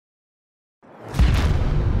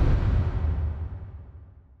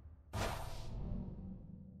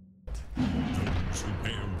Those who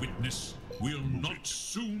bear witness will not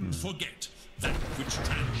soon forget that which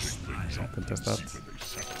transpired. Contest that.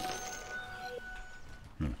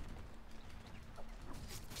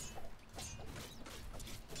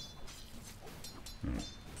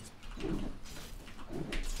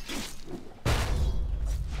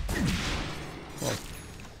 Well,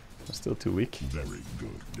 I'm still too weak. Very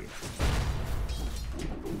good.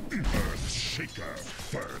 EARTHSHAKER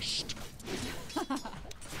first.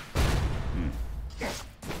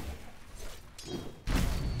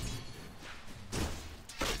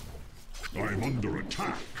 I'm under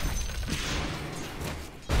attack.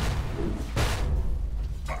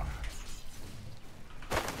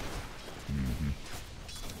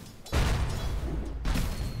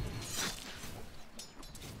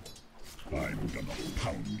 I'm gonna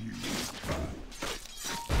pound you.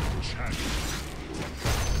 Chant.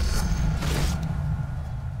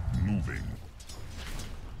 Moving.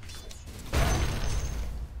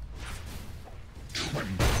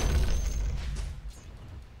 Tremble.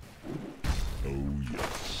 Oh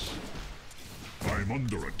yes. I'm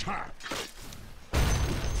under attack.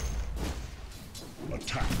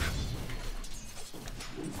 Attack.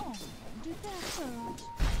 Oh, did that hurt?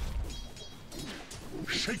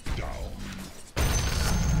 Shakedown.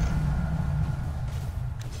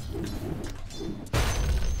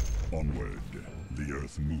 Onward. The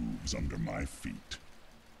earth moves under my feet.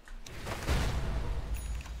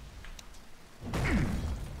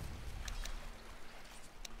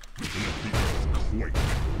 Let the earth quake.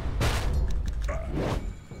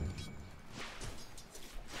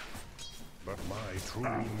 But my true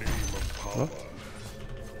name of power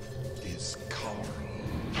is Carl.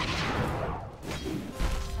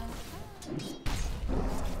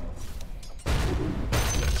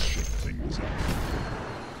 Let's shake things up.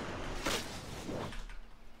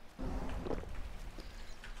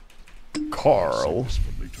 Carl. Savers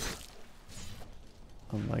for later.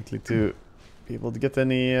 Unlikely to be able to get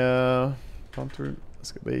any counter.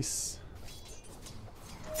 Let's go base.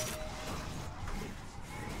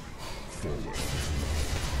 Forward.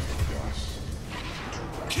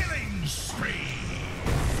 Killing spree!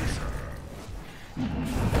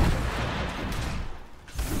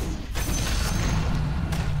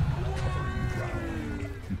 Covering ground.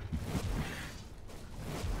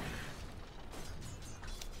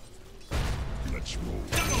 Let's roll.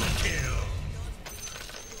 Double kill!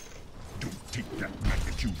 Don't take that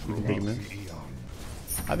magnitude for a Big while. man.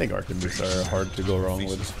 I think Arcane boots are hard to go wrong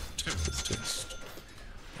with.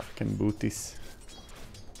 Arcane booties.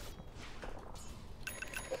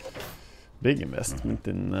 Big investment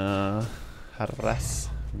in harass.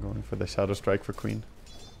 I'm going for the Shadow Strike for Queen.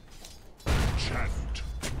 Chant.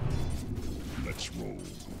 Let's roll.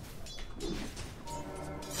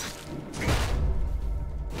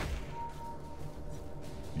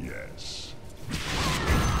 Yes.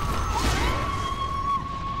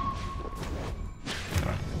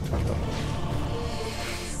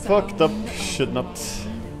 Fucked up. Should not.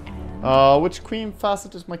 Which Queen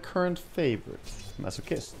Facet is my current favorite?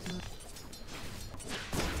 Masochist.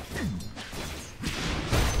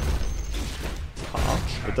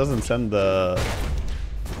 It doesn't send the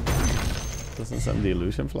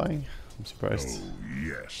illusion flying. I'm surprised. Oh,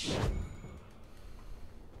 yes.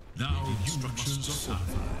 Now instructions are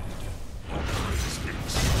solidified.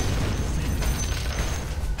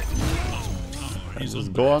 I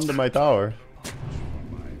just go under my tower.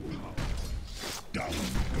 Down we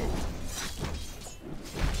go.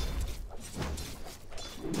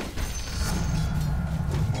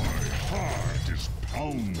 My heart is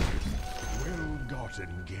pounding.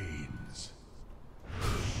 Well-gotten gains.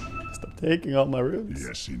 Stop taking all my runes.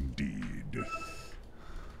 Yes, indeed.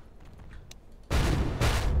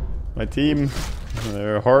 My team,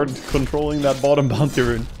 they're hard controlling that bottom bounty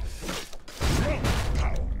rune.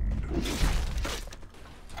 Pound.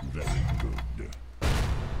 Very good.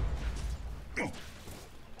 Oh.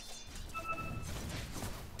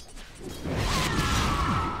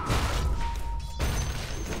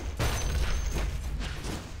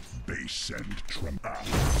 Base and tremble.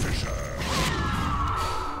 Fisher.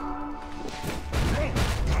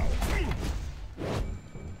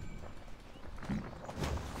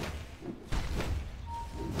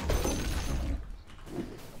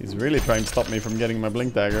 He's really trying to stop me from getting my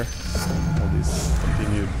blink dagger. All these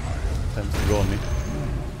continued attempts to go on me.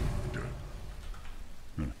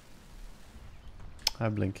 I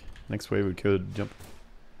have blink. Next wave we could jump.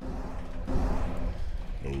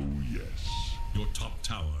 Oh yes. Your top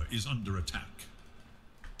tower is under attack.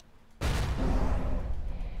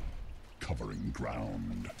 Covering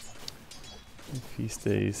ground. If he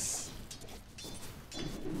stays...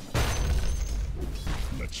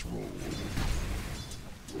 Let's roll.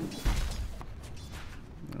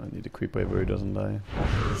 I need to creep wave where he doesn't die.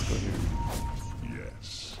 Let's go here.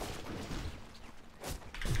 Yes.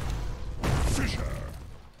 Fisher.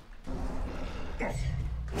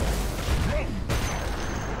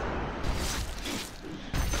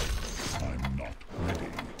 I'm not ready.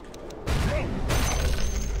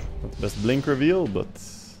 Not the best blink reveal, but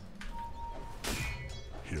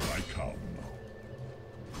Here I come.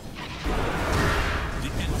 The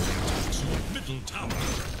enemy attacks your middle tower.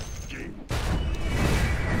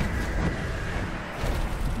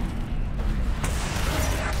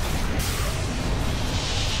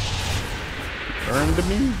 earned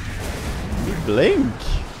me. You blink.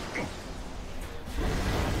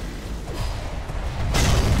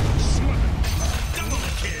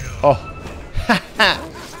 Oh.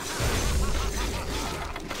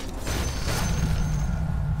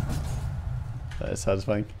 That is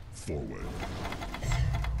satisfying. Forward.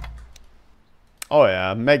 Oh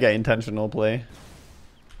yeah, mega intentional play.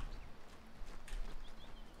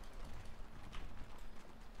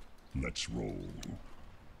 Let's roll.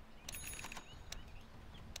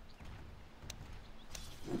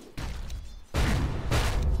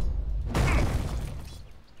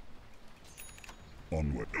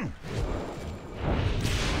 Onward.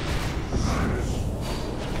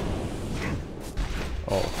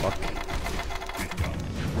 Oh fuck.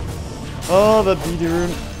 Oh, that BD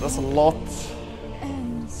rune. That's a lot.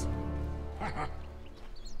 Ends.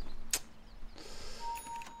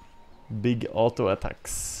 Big auto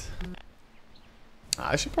attacks.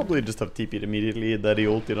 I should probably just have TP'd immediately that he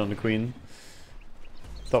ulted on the queen.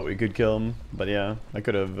 Thought we could kill him, but yeah, I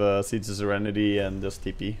could have Seeds of Serenity and just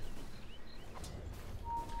TP.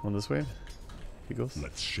 On this wave. He goes.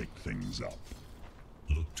 Let's shake things up.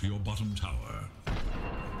 Look to your bottom tower.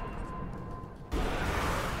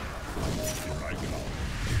 Here I come.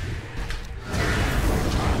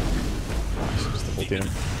 Just double him.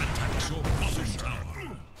 Attacks your bottom tower.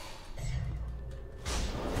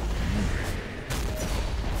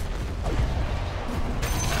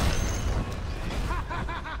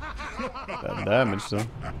 Bad damage though.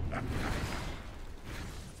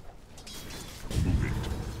 Move it.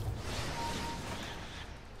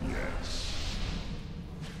 Yes.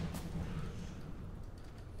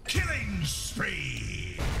 Killing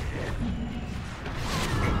spree.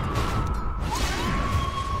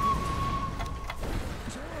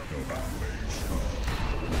 No bad ways.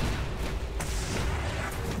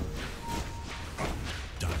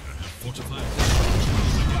 Dagger have fortified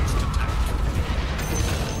against attack.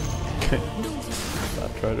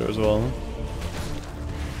 Bad Trader as well.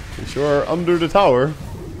 We sure are under the tower.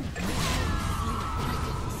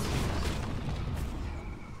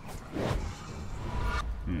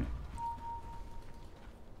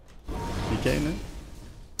 PK man.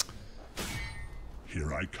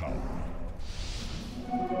 Here I come.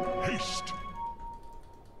 Haste.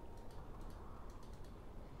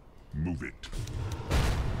 Move it.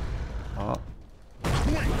 Ah.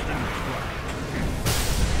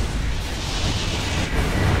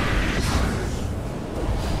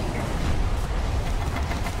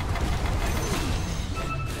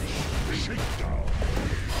 Shakedown.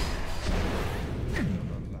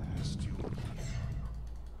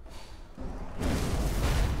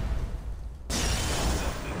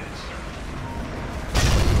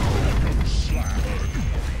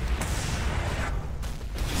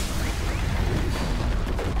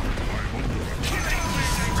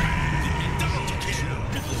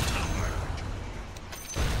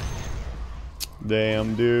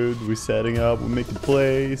 Damn, dude, we setting up, we making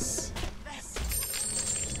plays.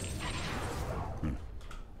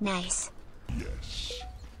 Nice. Yes.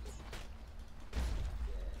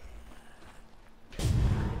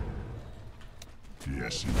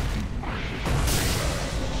 Yes, indeed.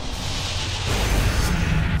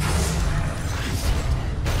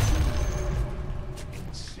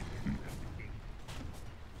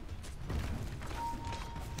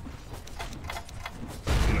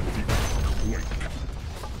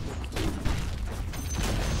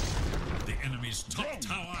 The enemy's top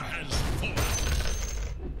tower has fallen.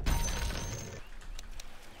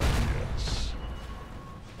 Yes.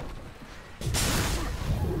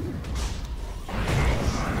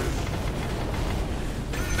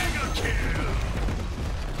 Mega kill.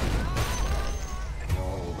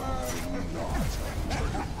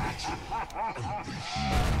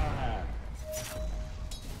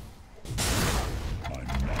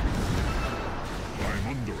 I'm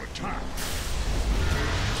under attack.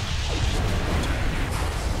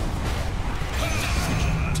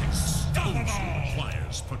 Stone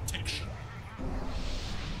requires protection.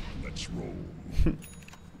 Let's roll.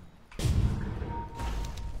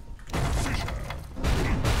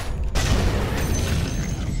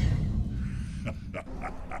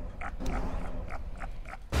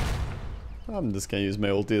 I'm just gonna use my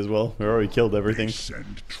ulti as well. We already killed everything.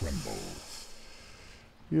 Send tremble.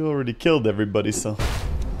 You already killed everybody, so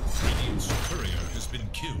Radiant's courier has been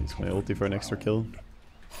killed. use my ulti for an extra kill.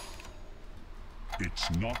 It's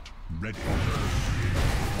not ready.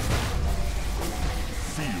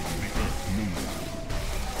 Feel the earth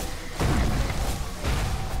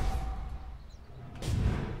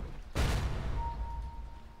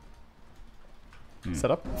move.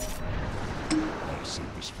 Set up. I'll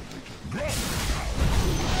save this for later.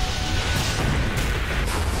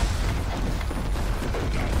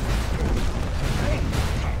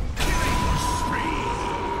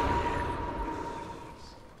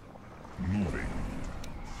 Moving.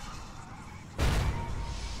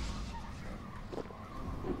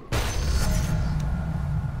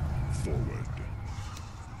 Forward.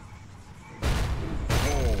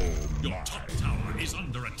 Your top tower is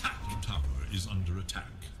under attack. Your tower is under attack.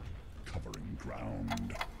 Covering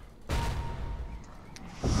ground.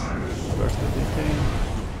 First the DK.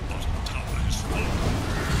 Bottom tower is fallen.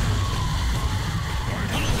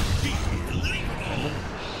 Radiant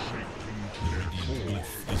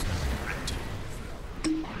glyph is now active.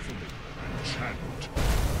 Chant.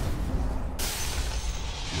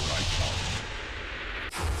 Here I come.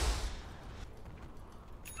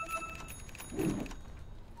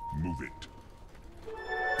 Move it.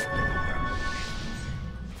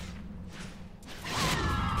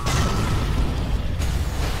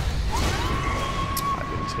 I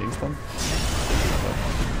didn't change them.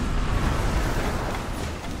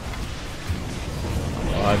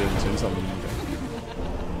 Oh, I didn't change them.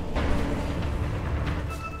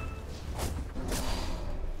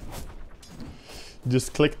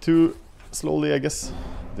 Just click too slowly, I guess.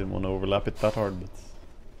 Didn't want to overlap it that hard, but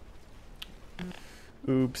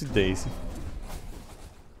oopsie daisy.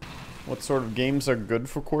 What sort of games are good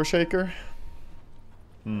for Core Shaker?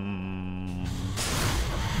 What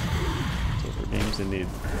sort of games indeed.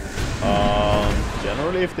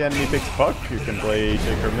 Generally, if the enemy picks puck, you can play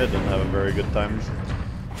Shaker mid and have a very good time.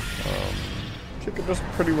 Shaker does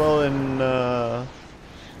pretty well in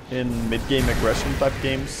mid-game aggression type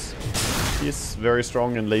games. He's very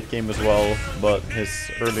strong in late game as well, but his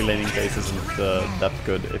early laning phase isn't that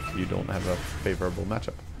good if you don't have a favorable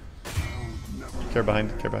matchup. Care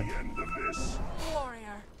behind, care behind.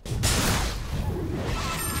 Warrior.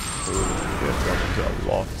 Ooh, we have gotten into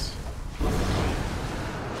a lot.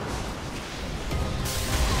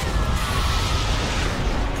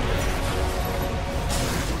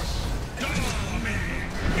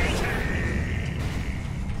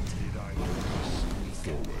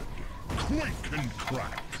 Quake and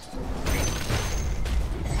crack.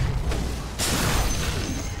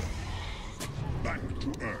 Back to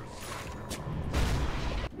earth.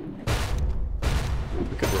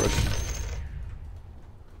 We could rush.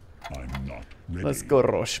 I'm not ready. Let's go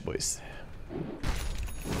rush, boys.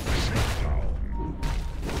 Shakedown.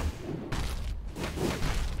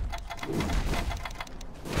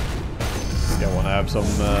 I think I want to have some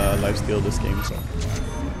lifesteal this game, so.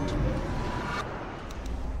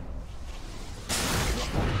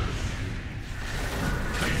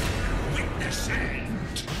 Witness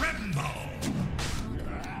and tremble.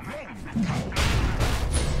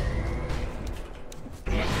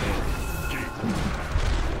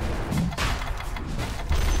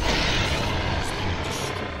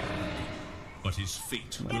 But his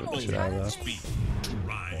fate will always be to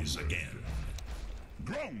rise again.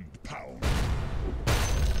 Ground pound.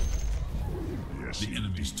 Yes, The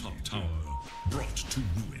enemy's top tower brought to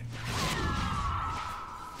ruin.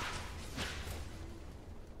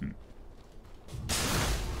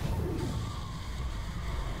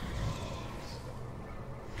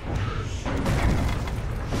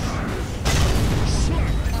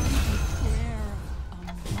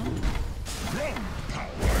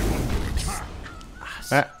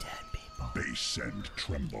 Ah, base and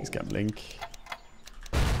tremble. he's got Blink.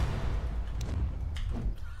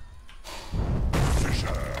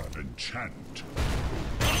 Fisher enchant.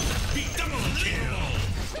 Be double kill.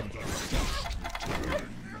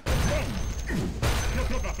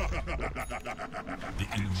 The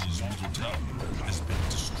enemy's middle tower has been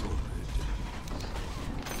destroyed.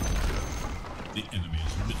 The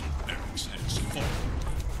enemy's middle barracks has fallen.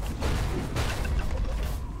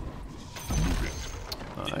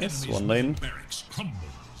 Nice, one lane. Barracks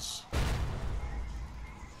crumbles.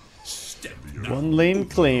 Step One lane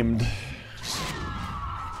claimed.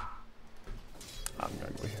 I'm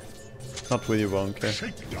gonna go here. Not with you, Wonk. Okay.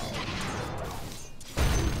 Shakedown.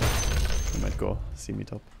 You might go see me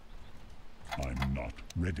top. I'm not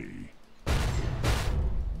ready.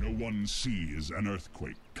 No one sees an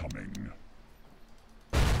earthquake coming.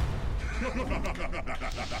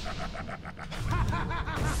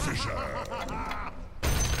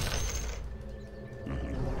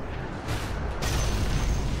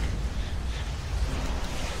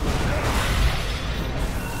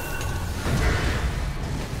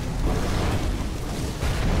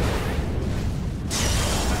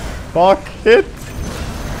 Fuck it!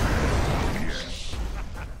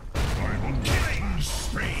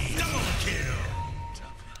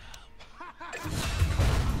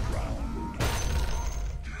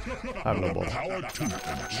 I have no ball.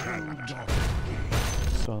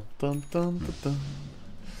 Dun, dun, dun, dun.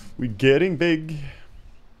 We're getting big.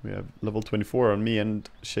 We have level 24 on me and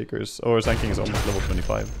Shakers. Oh, Sand King is almost level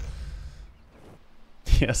 25.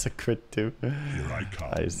 He has a crit too.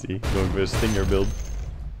 I see. Going for a Stinger build.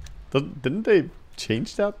 Didn't they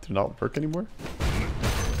change that to not work anymore?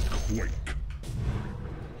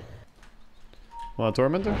 Want a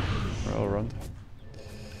Tormentor? Or all around?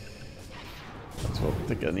 Let's well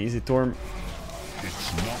take an easy Torm.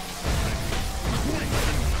 It's not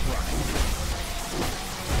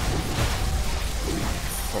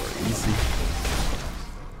Or easy.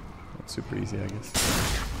 Not super easy, I guess.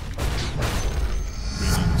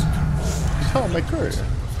 Oh, my courier.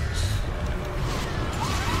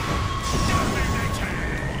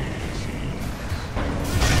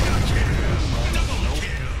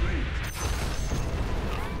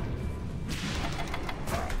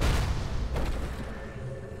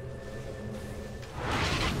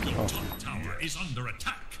 Is under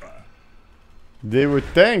attack. They were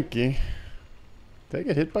tanky. Did I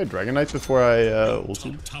get hit by Dragon Knights before I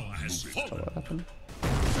ulted? Tower has fallen. What happened?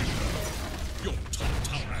 Your top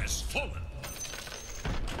tower has fallen.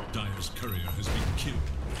 Dire's courier has been killed.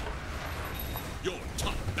 Your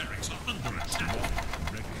top barracks are under attack.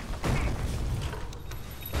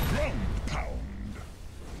 ground pound.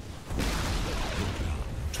 Go down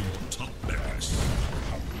to your top barracks.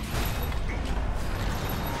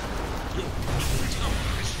 Your middle tower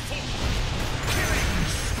has fallen. Killing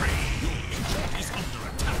spree. Your engine is under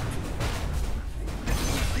attack.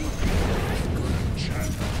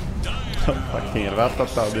 Fucking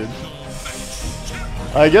ratata, dude.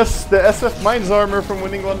 I guess the SF Mines armor from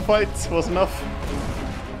winning one fight was enough.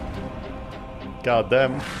 God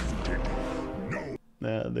damn.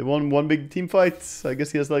 They won one big team fight. I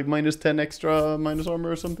guess he has like minus 10 extra minus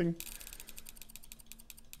armor or something.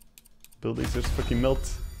 Buildings just fucking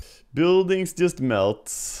melt. Buildings just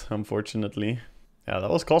melt, unfortunately. Yeah, that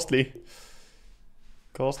was costly.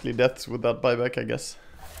 Costly deaths with that buyback, I guess.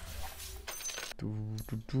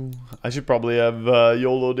 I should probably have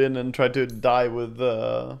YOLO'd in and try to die with...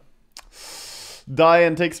 die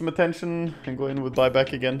and take some attention and go in with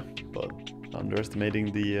buyback again. But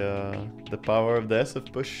underestimating the power of the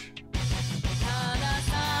SF push.